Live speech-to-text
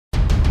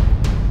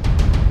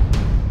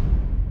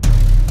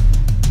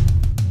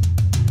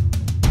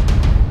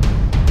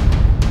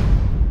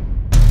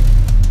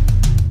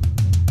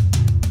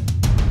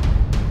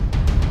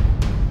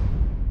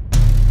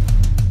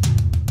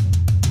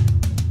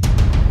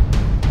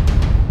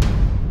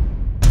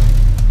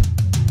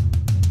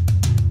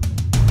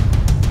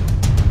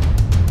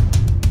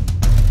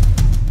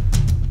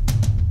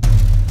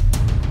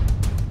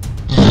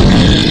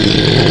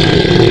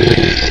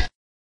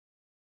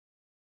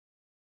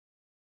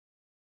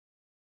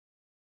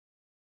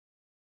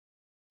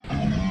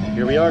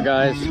Here we are,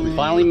 guys. We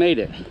finally made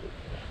it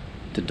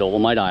to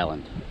Dolomite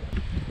Island.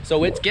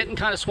 So it's getting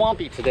kind of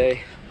swampy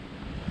today,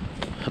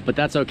 but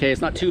that's okay.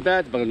 It's not too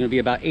bad. It's going to be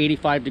about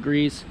 85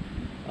 degrees.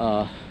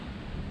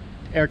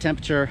 Air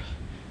temperature,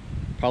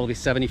 probably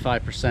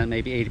 75%,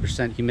 maybe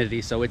 80%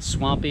 humidity. So it's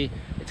swampy,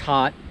 it's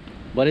hot,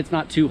 but it's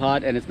not too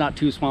hot and it's not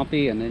too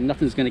swampy, and then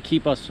nothing's going to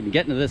keep us from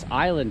getting to this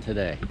island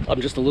today.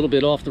 I'm just a little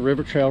bit off the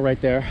river trail right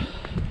there.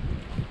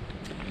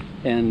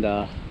 And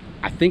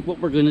I think what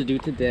we're going to do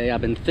today,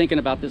 I've been thinking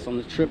about this on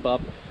the trip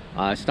up.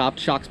 I stopped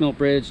Shocks Mill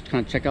Bridge to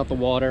kind of check out the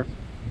water.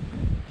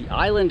 The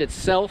island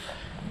itself,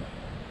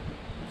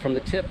 from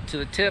the tip to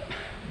the tip,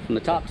 from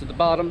the top to the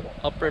bottom,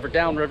 upriver,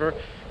 downriver,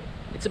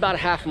 it's about a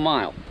half a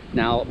mile.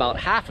 Now,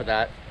 about half of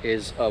that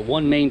is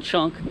one main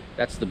chunk.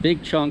 That's the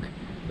big chunk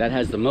that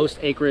has the most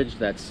acreage,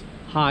 that's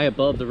high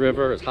above the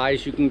river, as high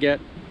as you can get.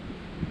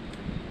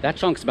 That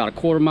chunk's about a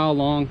quarter mile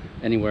long,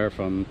 anywhere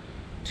from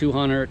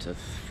 200 to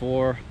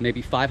 400,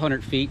 maybe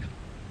 500 feet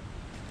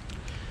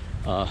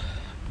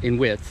in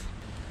width.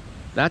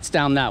 That's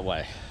down that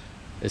way.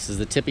 This is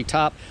the tippy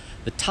top.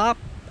 The top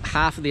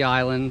half of the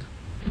island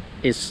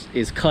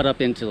is cut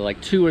up into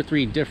like 2 or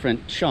 3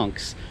 different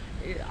chunks.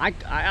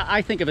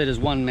 I think of it as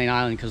one main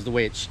island because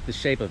the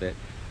shape of it.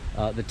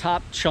 The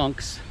top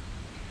chunks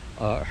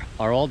are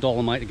all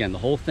dolomite. Again, the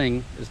whole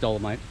thing is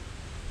dolomite.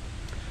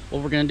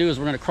 What we're going to do is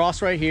we're going to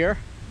cross right here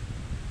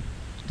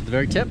to the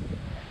very tip,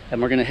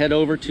 and we're going to head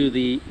over to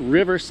the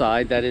river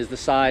side. That is the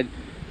side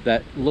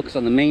that looks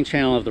on the main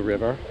channel of the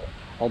river.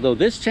 Although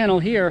this channel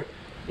here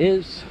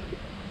is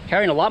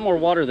carrying a lot more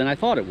water than I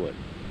thought it would.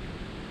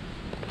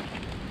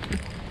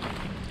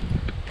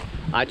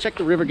 I checked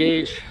the river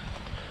gauge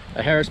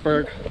at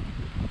Harrisburg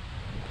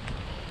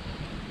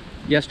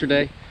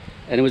yesterday,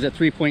 and it was at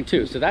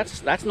 3.2. So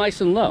that's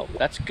nice and low.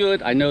 That's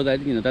good. I know that,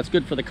 you know, that's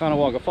good for the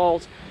Conewaga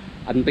Falls.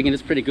 I'm thinking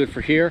it's pretty good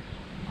for here.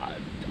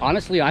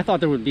 Honestly, I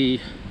thought there would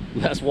be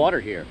less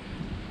water here.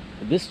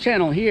 This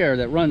channel here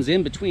that runs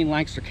in between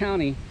Lancaster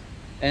County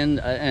and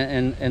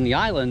the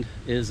island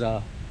is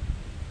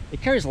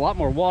it carries a lot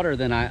more water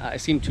than I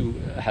seem to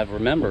have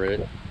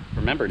remembered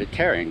it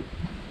carrying.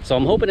 So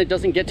I'm hoping it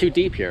doesn't get too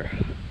deep here.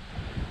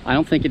 I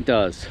don't think it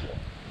does.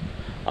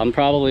 I'm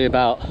probably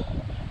about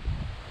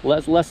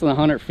less than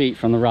 100 feet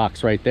from the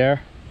rocks right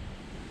there.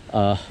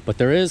 But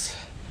there is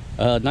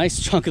a nice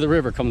chunk of the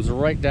river comes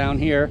right down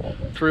here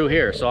through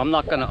here. So I'm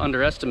not going to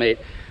underestimate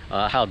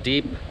how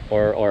deep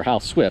or how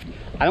swift.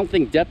 I don't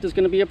think depth is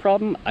going to be a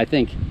problem. I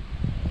think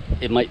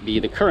it might be,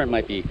 the current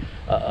might be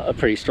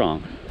pretty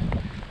strong.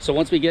 So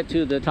once we get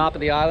to the top of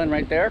the island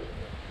right there,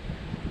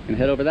 we can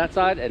head over that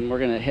side, and we're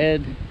going to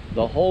head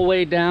the whole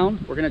way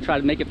down. We're going to try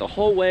to make it the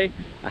whole way,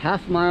 a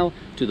half mile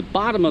to the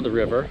bottom of the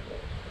river,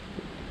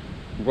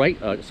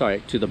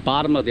 to the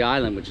bottom of the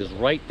island, which is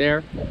right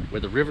there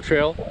where the river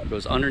trail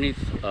goes underneath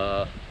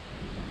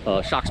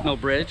Shocks Mill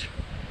Bridge.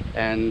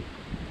 And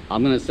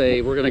I'm going to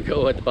say we're going to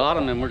go at the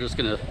bottom, and we're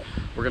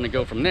going to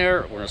go from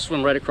there. We're going to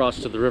swim right across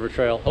to the river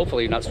trail.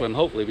 Hopefully not swim,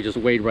 hopefully we just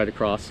wade right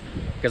across,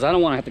 because I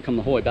don't want to have to come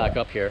the whole way back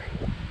up here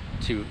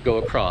to go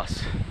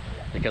across,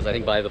 because I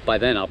think by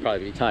then I'll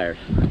probably be tired.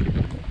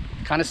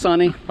 Kind of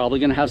sunny, probably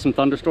going to have some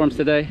thunderstorms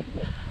today.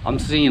 I'm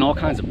seeing all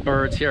kinds of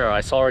birds here.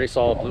 I already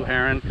saw a blue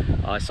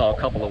heron. I saw a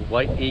couple of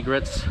white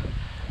egrets.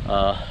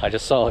 I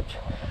just saw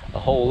a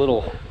whole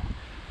little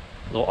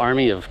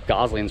army of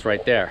goslings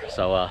right there.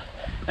 So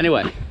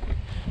anyway,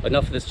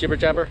 enough of this jibber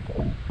jabber.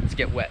 Let's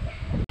get wet.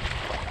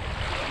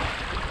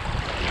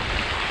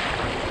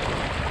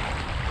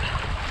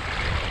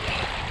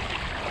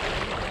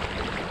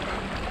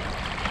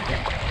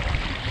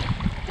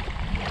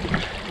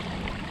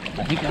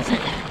 I think that's it.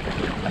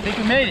 I think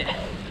we made it.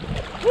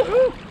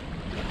 Woohoo!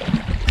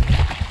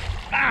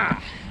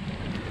 Ah!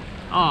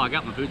 Oh, I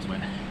got my boots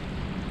wet.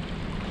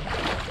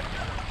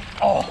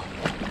 Oh!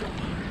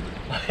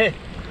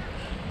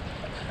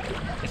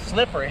 It's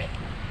slippery.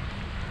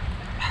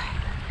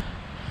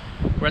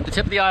 We're at the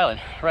tip of the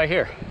island, right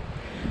here.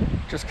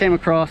 Just came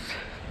across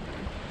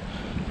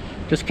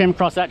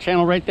that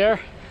channel right there,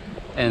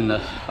 and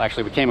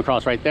actually we came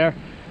across right there,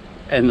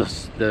 and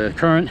the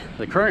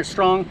current's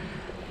strong.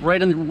 Right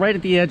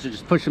at the edge,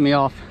 just pushing me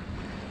off,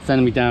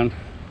 sending me down.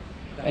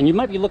 And you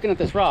might be looking at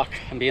this rock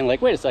and being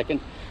like, wait a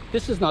second,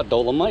 this is not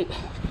dolomite.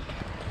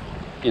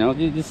 You know,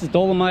 this is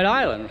Dolomite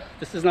Island.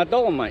 This is not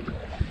dolomite.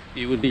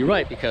 You would be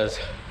right, because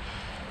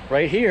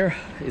right here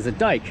is a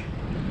dike.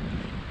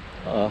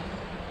 An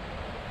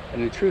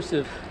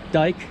intrusive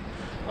dike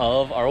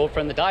of our old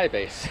friend the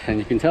diabase. And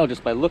you can tell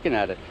just by looking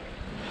at it.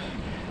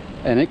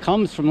 And it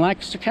comes from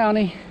Lancaster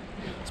County.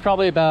 It's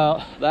probably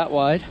about that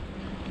wide.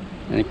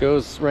 And it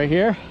goes right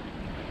here,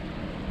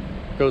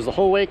 goes the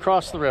whole way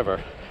across the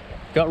river.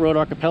 Gut Road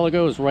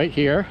Archipelago is right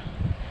here.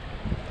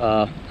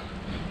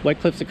 White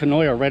Cliffs of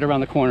Conoy are right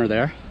around the corner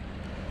there.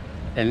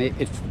 And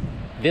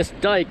this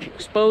dike,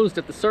 exposed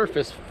at the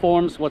surface,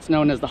 forms what's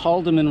known as the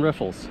Haldeman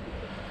Riffles.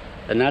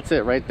 And that's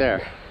it right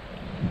there.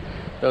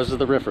 Those are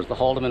the riffers, the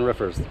Haldeman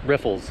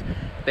Riffles.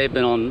 They've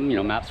been on, you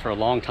know, maps for a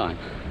long time.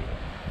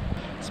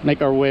 Let's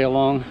make our way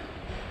along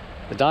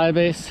the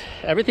diabase,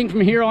 everything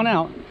from here on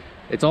out,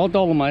 it's all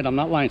dolomite. I'm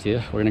not lying to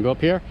you. We're gonna go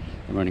up here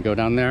and we're gonna go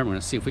down there. And we're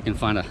gonna see if we can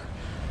find a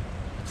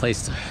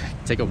place to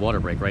take a water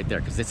break right there,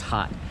 because it's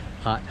hot,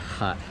 hot,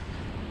 hot.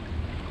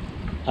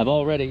 I've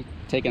already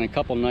taken a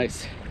couple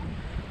nice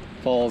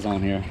falls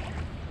on here.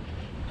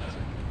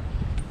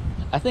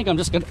 I think I'm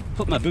just gonna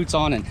put my boots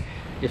on, and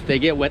if they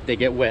get wet, they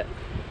get wet,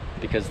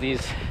 because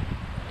these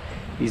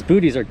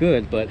booties are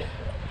good, but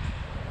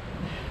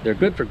they're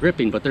good for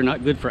gripping, but they're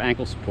not good for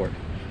ankle support.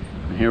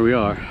 And here we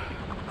are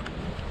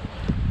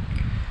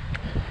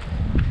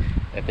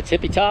at the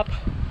tippy top,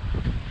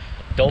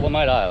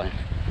 Dolomite Island.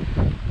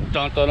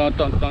 Dun, dun, dun,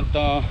 dun, dun,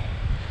 dun.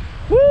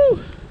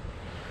 Woo!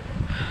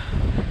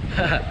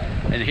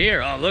 And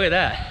here, oh, look at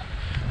that.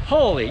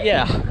 Holy,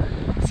 yeah.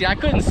 See, I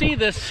couldn't see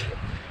this.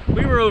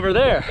 We were over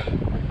there.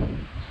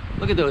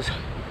 Look at those.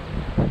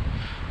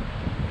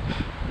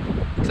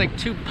 Looks like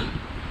two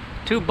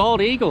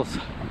bald eagles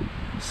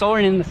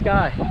soaring in the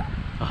sky.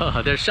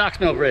 Oh, there's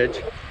Shoxmill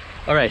Bridge.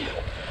 All right,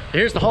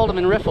 here's the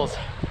Haldeman Riffles.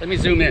 Let me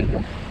zoom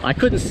in. I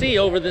couldn't see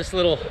over this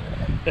little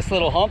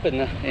hump in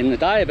the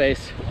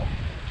diabase,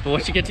 but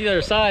once you get to the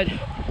other side,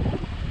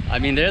 I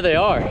mean, there they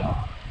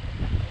are.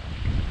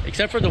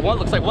 Except for the one,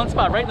 looks like one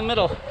spot right in the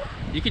middle.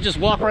 You could just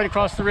walk right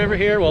across the river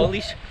here. Well, at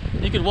least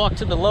you could walk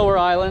to the lower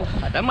island.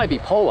 That might be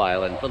Pole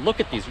Island, but look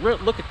at these,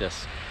 look at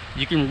this.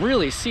 You can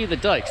really see the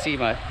dike. See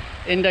my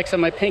index on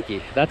my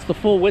pinky. That's the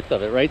full width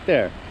of it right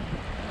there.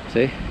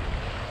 See?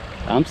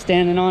 I'm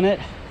standing on it.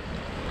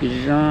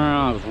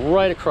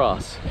 Right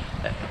across.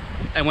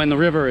 And when the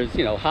river is,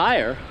 you know,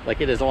 higher,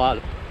 like it is a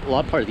lot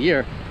part of the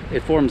year,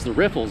 it forms the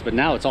riffles, but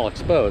now it's all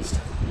exposed.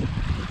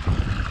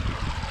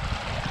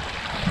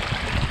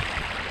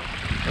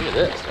 Look at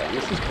this, man.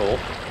 This is cool.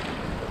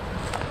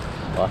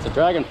 Lots of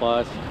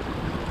dragonflies.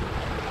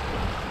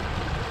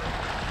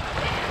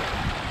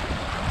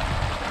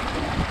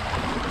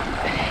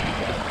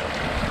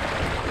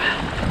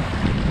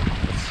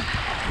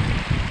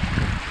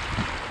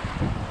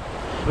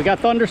 We got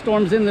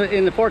thunderstorms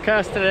in the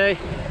forecast today.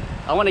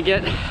 I want to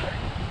get.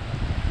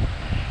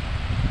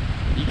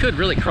 You could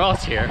really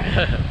cross here.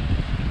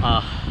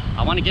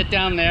 I want to get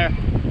down there.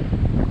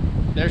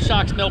 There's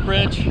Shoxmill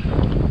Bridge.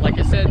 Like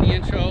I said in the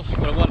intro,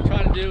 what I'm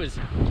trying to do is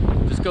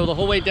just go the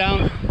whole way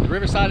down the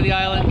riverside of the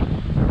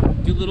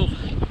island, do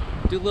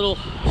little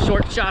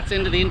short shots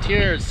into the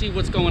interior and see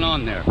what's going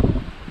on there,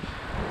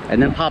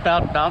 and then pop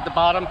out the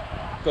bottom,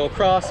 go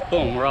across,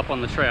 boom, we're up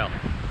on the trail.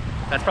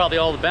 That's probably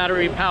all the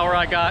battery power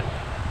I got.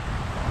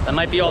 That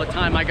might be all the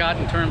time I got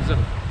in terms of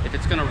if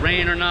it's gonna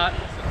rain or not.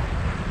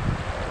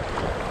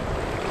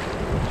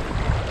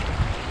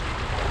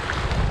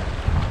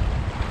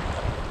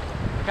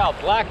 Look how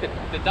black the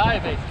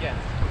diabase gets.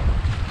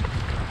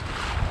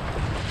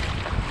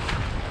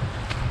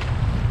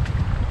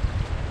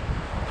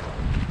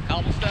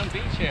 Cobblestone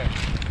beach here.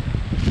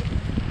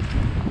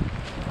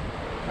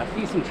 I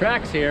see some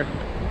tracks here.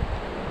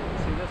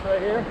 See this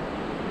right here?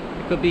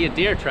 It could be a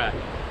deer track.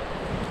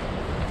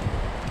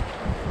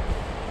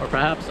 Or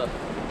perhaps a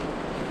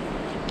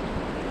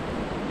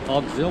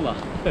auxilla.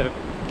 There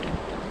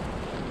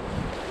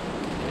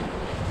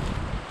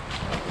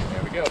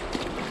we go.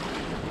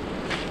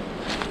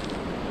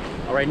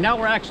 All right, now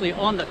we're actually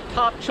on the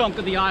top chunk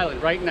of the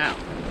island right now.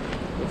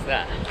 What's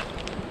that?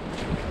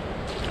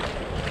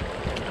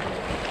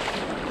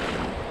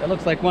 That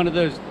looks like one of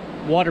those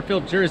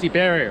water-filled Jersey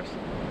barriers.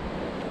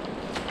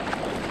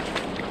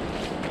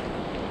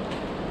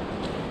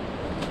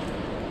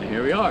 And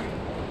here we are.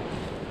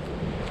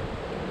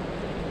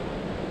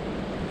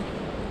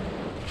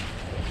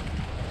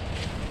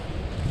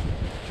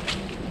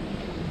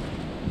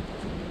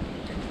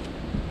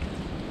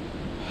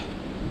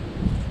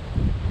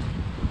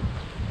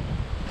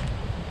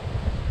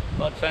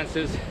 Mud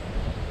fences.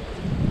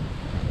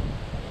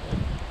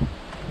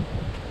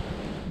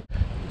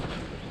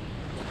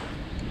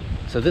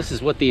 So this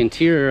is what the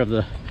interior of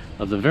the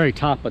very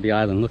top of the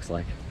island looks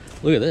like.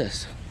 Look at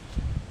this.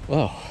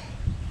 Whoa.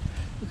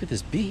 Look at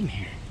this beam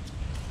here.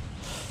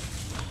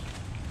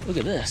 Look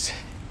at this.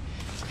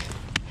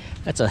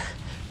 That's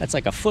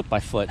like a foot by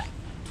foot,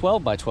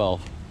 12 by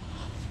 12,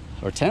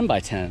 or 10 by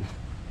 10.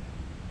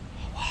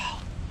 Wow.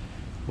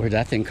 Where'd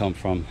that thing come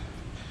from?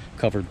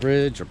 Covered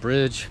bridge or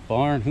bridge,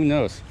 barn, who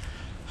knows?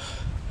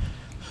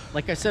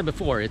 Like I said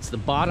before, it's the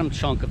bottom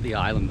chunk of the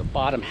island, the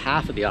bottom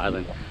half of the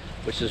island,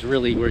 which is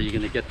really where you're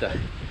gonna get the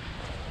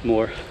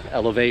more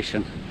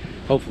elevation,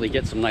 hopefully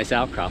get some nice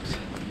outcrops.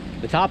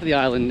 The top of the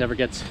island never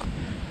gets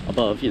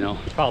above, you know,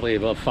 probably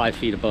above 5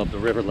 feet above the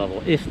river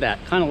level, if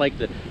that, kind of like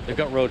the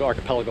Gut Road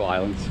Archipelago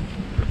Islands.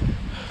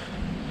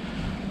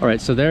 All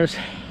right, so there's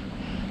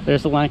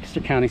the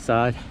Lancaster County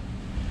side.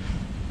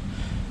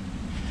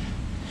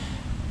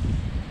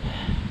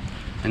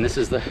 And this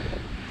is the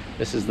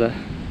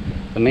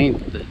main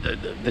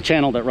the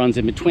channel that runs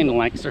in between the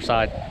Lancaster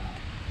side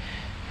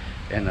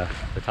and the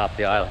top of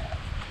the island.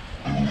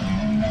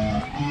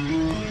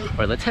 All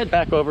right, let's head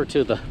back over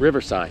to the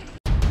riverside.